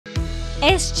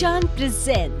S-Chan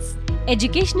presents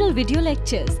educational video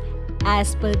lectures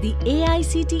as per the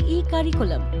AICTE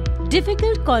curriculum.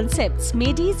 Difficult concepts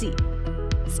made easy.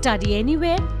 Study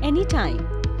anywhere, anytime.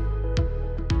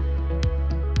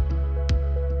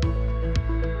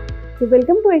 So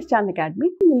welcome to S-Chan Academy.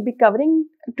 We will be covering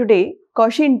today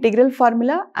Cauchy integral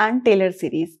formula and Taylor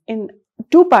series in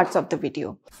two parts of the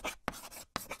video.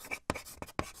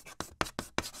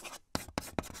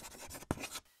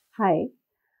 Hi,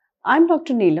 I'm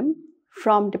Dr. Neelam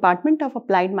from Department of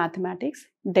Applied Mathematics,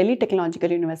 Delhi Technological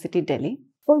University, Delhi.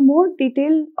 For more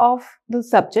detail of the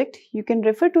subject, you can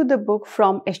refer to the book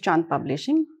from S-Chan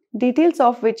Publishing, details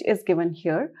of which is given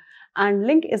here and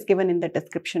link is given in the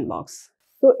description box.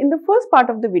 So in the first part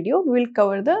of the video, we will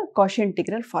cover the Cauchy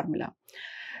integral formula.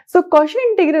 So Cauchy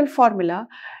integral formula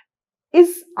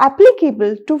is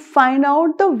applicable to find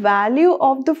out the value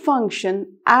of the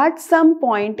function at some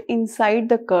point inside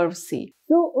the curve C.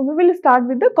 So we will start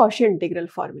with the Cauchy integral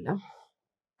formula.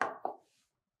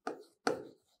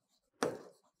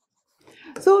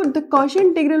 So the Cauchy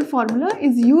integral formula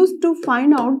is used to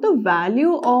find out the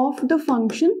value of the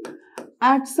function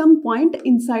at some point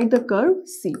inside the curve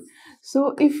C.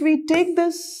 So if we take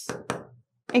this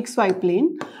xy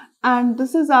plane and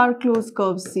this is our closed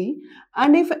curve C,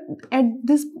 and if at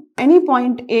this any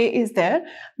point A is there,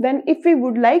 then if we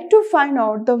would like to find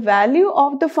out the value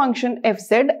of the function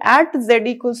fz at z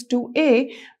equals to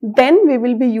A, then we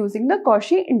will be using the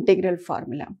Cauchy integral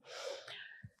formula.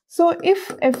 So if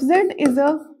fz is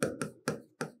a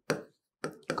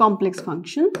complex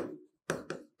function,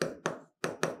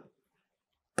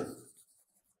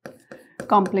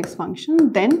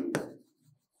 then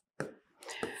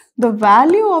the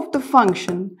value of the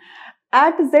function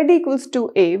at z equals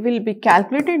to A will be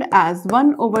calculated as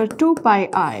 1 over 2 pi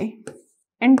I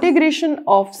integration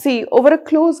of C over a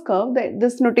closed curve,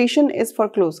 this notation is for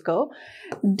closed curve,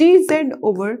 dz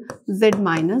over z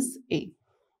minus A.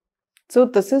 So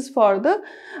this is for the,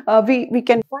 we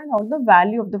can find out the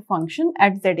value of the function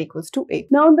at z equals to A.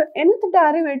 Now the nth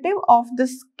derivative of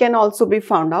this can also be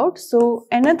found out. So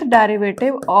nth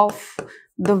derivative of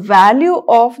the value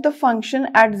of the function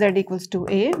at z equals to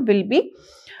A will be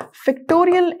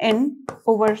factorial n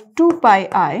over 2 pi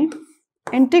I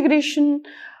integration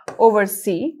over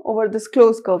C, over this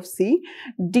closed curve C,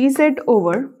 dz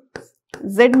over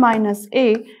z minus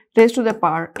A raised to the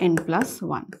power n plus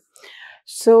 1.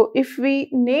 So if we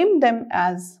name them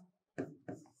as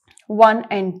 1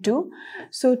 and 2,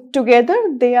 so together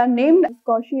they are named as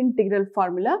Cauchy integral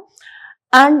formula,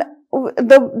 and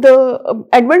the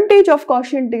advantage of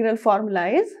Cauchy integral formula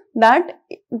is that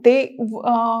they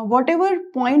whatever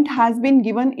point has been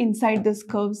given inside this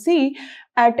curve C,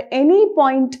 at any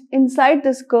point inside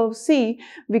this curve C,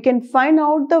 we can find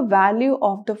out the value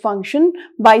of the function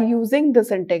by using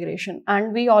this integration,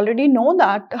 and we already know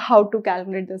that how to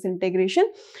calculate this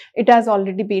integration. It has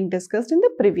already been discussed in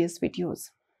the previous videos.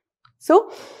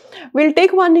 So we'll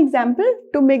take one example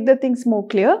to make the things more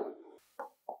clear.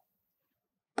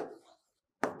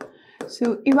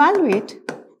 So evaluate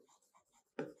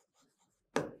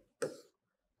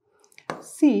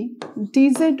C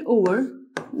dz over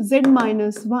z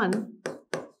minus 1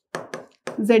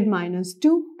 z minus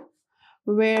 2,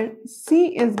 where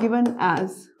C is given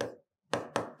as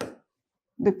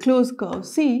the closed curve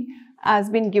C has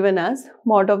been given as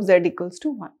mod of z equals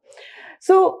to 1.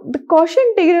 So the Cauchy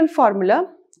integral formula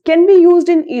can be used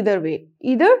in either way,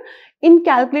 either in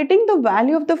calculating the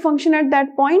value of the function at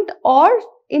that point or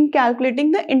in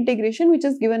calculating the integration which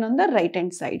is given on the right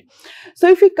hand side. So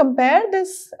if we compare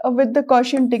this with the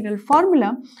Cauchy integral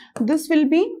formula, this will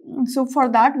be, so for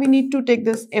that we need to take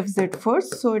this fz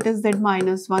first. So it is z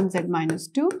minus 1 z minus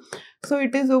 2. So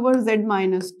it is over z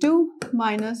minus 2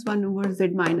 minus 1 over z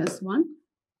minus 1.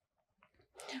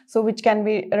 So which can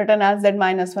be written as z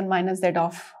minus 1 minus z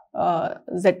of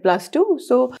z plus 2.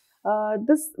 So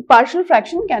this partial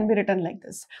fraction can be written like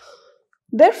this.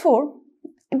 Therefore,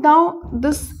 now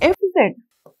this fz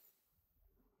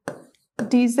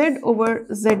dz over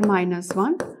z minus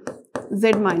 1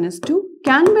 z minus 2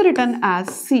 can be written as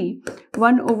C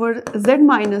 1 over z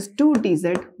minus 2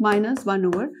 dz minus 1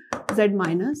 over z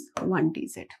minus 1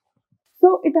 dz.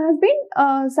 So it has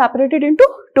been separated into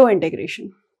two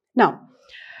integration. Now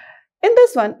in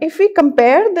this one, if we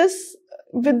compare this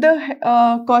with the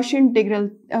Cauchy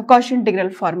integral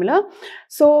formula,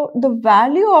 so the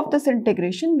value of this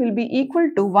integration will be equal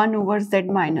to 1 over z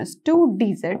minus 2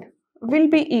 dz will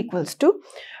be equals to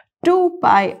 2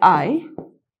 pi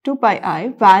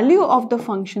I value of the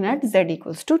function at z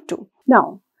equals to 2.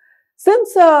 Now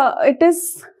since it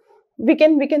is, we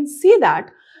can see that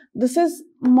this is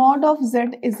mod of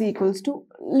z is equals to,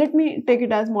 let me take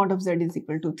it as mod of z is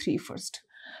equal to 3 first.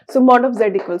 So mod of z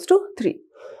equals to 3.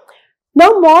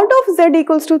 Now mod of z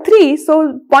equals to 3,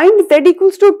 so point z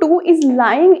equals to 2 is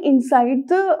lying inside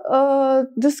the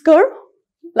this curve,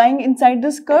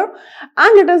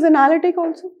 and it is analytic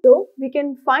also. So we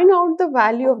can find out the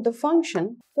value of the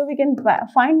function. So we can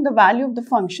find the value of the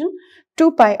function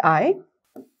 2 pi I.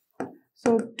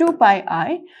 So 2 pi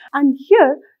I, and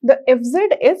here the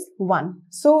fz is 1.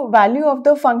 So value of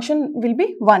the function will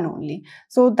be 1 only.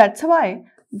 So that's why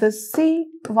the c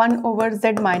 1 over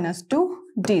z minus 2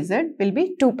 dz will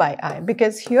be 2 pi I,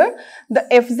 because here the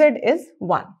fz is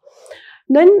 1.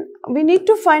 Then we need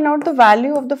to find out the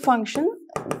value of the function,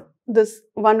 this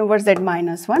 1 over z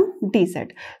minus 1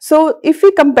 dz. So if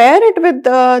we compare it with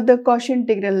the Cauchy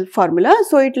integral formula,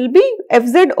 so it will be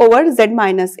fz over z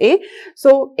minus a.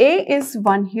 So a is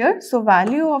 1 here, so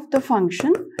value of the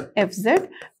function fz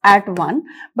at 1,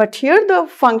 but here the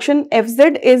function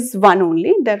fz is 1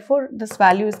 only, therefore this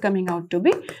value is coming out to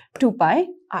be 2 pi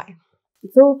I.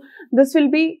 So this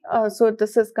will be, so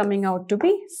this is coming out to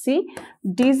be c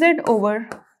dz over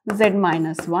z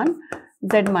minus 1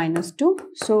 z minus 2.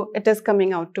 So it is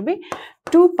coming out to be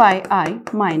 2 pi I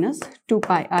minus 2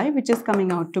 pi I, which is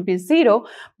coming out to be 0,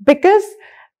 because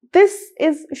this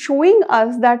is showing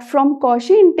us that from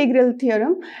Cauchy integral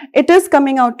theorem it is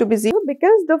coming out to be 0,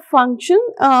 because the function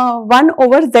 1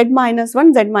 over z minus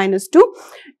 1 z minus 2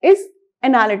 is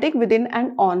analytic within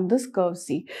and on this curve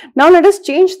C. Now let us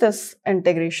change this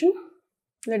integration.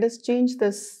 Let us change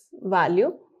this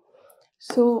value.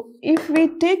 So if we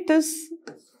take this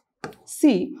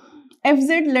C,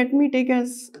 fz, let me take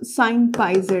as sine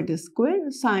pi z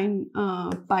square, sine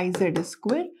pi z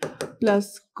square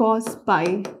plus cos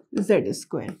pi z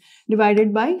square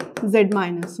divided by z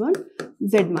minus 1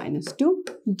 z minus 2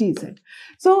 dz.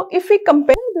 So if we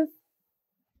compare this,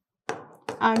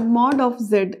 and mod of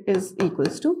z is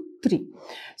equals to 3.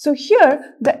 So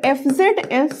here the fz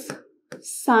is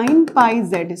sine pi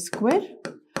z square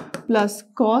plus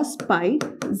cos pi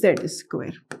z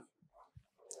square.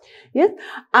 Yes,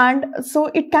 and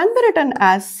so it can be written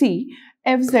as c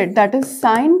fz, that is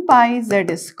sine pi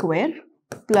z square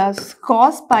plus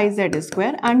cos pi z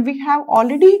square, and we have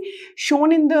already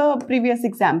shown in the previous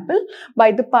example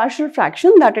by the partial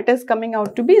fraction that it is coming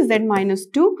out to be z minus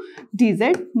 2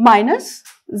 dz minus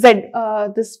z,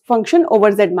 this function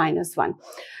over z minus 1.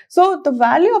 So the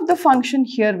value of the function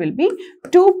here will be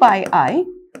 2 pi I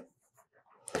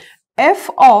f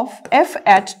of f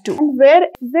at 2, and where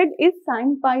z is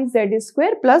sine pi z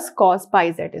square plus cos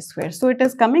pi z square. So it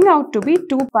is coming out to be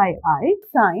 2 pi I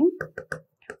sine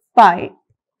pi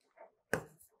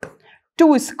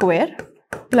 2 square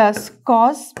plus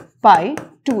cos pi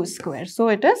 2 square. So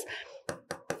it is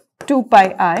 2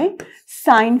 pi I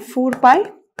sine 4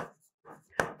 pi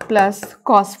plus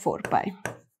cos 4 pi,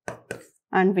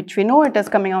 and which we know it is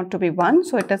coming out to be 1.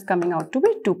 So it is coming out to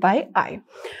be 2 pi I.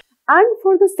 And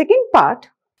for the second part,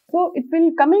 so it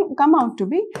will come out to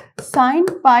be sine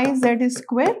pi z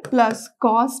square plus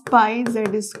cos pi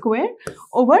z square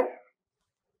over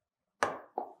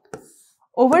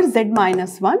z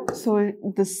minus 1. So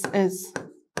this is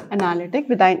analytic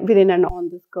within and on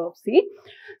this curve C.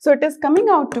 So it is coming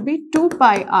out to be 2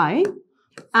 pi I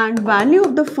and value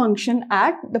of the function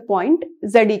at the point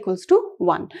z equals to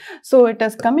 1. So it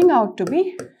is coming out to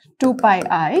be 2 pi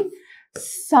I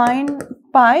sine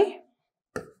pi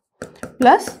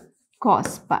plus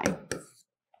cos pi.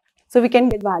 So we can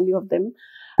get value of them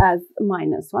as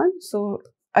minus 1. So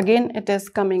again it is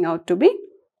coming out to be,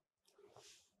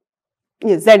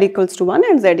 yes, z equals to 1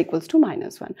 and z equals to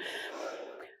minus 1.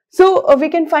 So we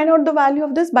can find out the value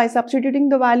of this by substituting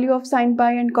the value of sine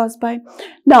pi and cos pi.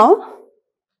 Now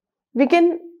we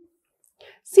can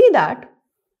see that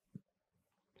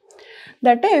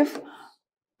if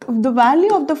the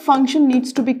value of the function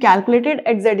needs to be calculated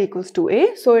at z equals to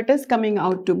a, so it is coming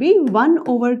out to be 1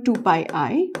 over 2 pi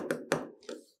I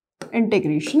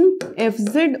integration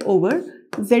fz over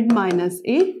z minus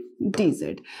a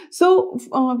dz. So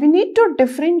we need to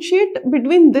differentiate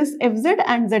between this fz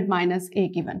and z minus a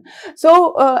given.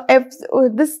 So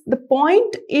the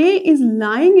point A is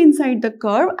lying inside the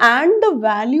curve and the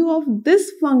value of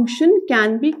this function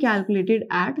can be calculated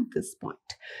at this point.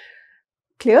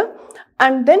 Clear?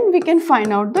 And then we can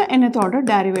find out the nth order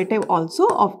derivative also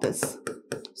of this.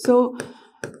 So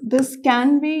this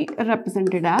can be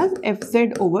represented as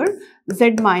fz over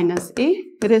z minus a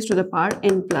raised to the power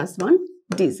n plus 1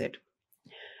 dz.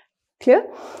 Clear?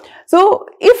 So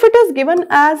if it is given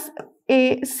as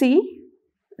a c,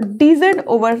 dz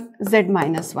over z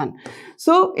minus 1.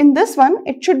 So in this one,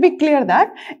 it should be clear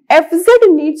that fz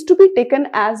needs to be taken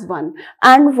as 1,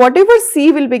 and whatever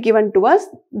c will be given to us,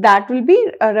 that will be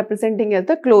representing as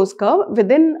the closed curve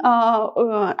within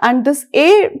and this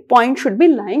a point should be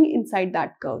lying inside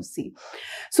that curve c.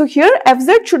 So here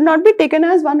fz should not be taken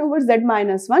as 1 over z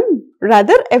minus 1,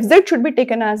 rather fz should be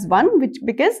taken as 1,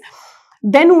 because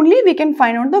then only we can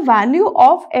find out the value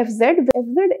of fz.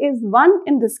 Fz is 1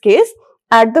 in this case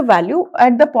at the value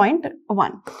at the point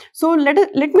 1. So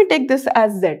let me take this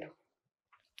as z.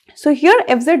 So here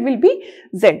fz will be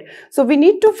z. So we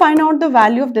need to find out the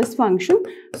value of this function.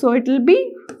 So it will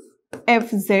be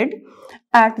fz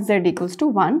at z equals to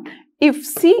 1 if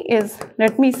c is,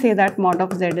 let me say that mod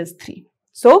of z is 3.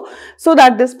 So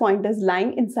that this point is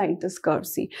lying inside this curve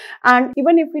C. And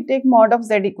even if we take mod of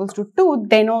z equals to 2,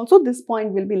 then also this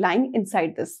point will be lying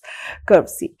inside this curve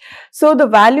C. So the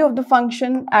value of the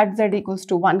function at z equals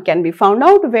to 1 can be found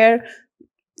out, where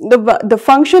the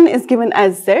function is given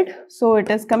as z. So it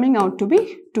is coming out to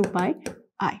be 2 pi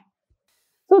I.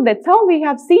 So that's how we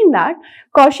have seen that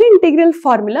Cauchy integral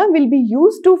formula will be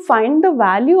used to find the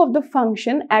value of the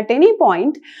function at any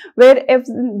point where if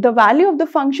the value of the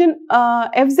function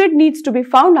fz needs to be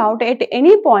found out at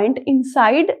any point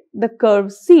inside the curve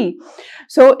C.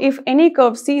 So if any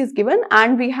curve C is given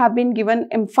and we have been given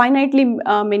infinitely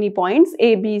many points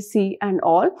A, B, C and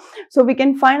all, so we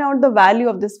can find out the value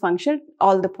of this function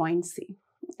all the points C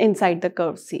inside the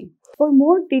curve C. For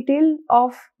more detail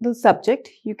of the subject,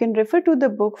 you can refer to the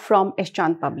book from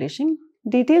Eschand Publishing,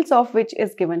 details of which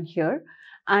is given here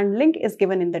and link is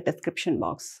given in the description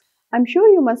box. I'm sure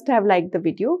you must have liked the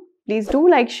video. Please do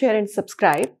like, share and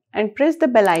subscribe and press the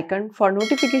bell icon for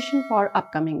notification for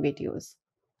upcoming videos.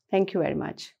 Thank you very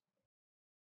much.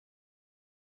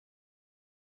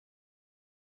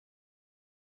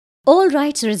 All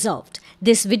rights reserved.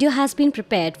 This video has been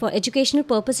prepared for educational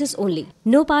purposes only.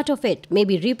 No part of it may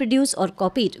be reproduced or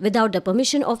copied without the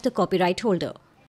permission of the copyright holder.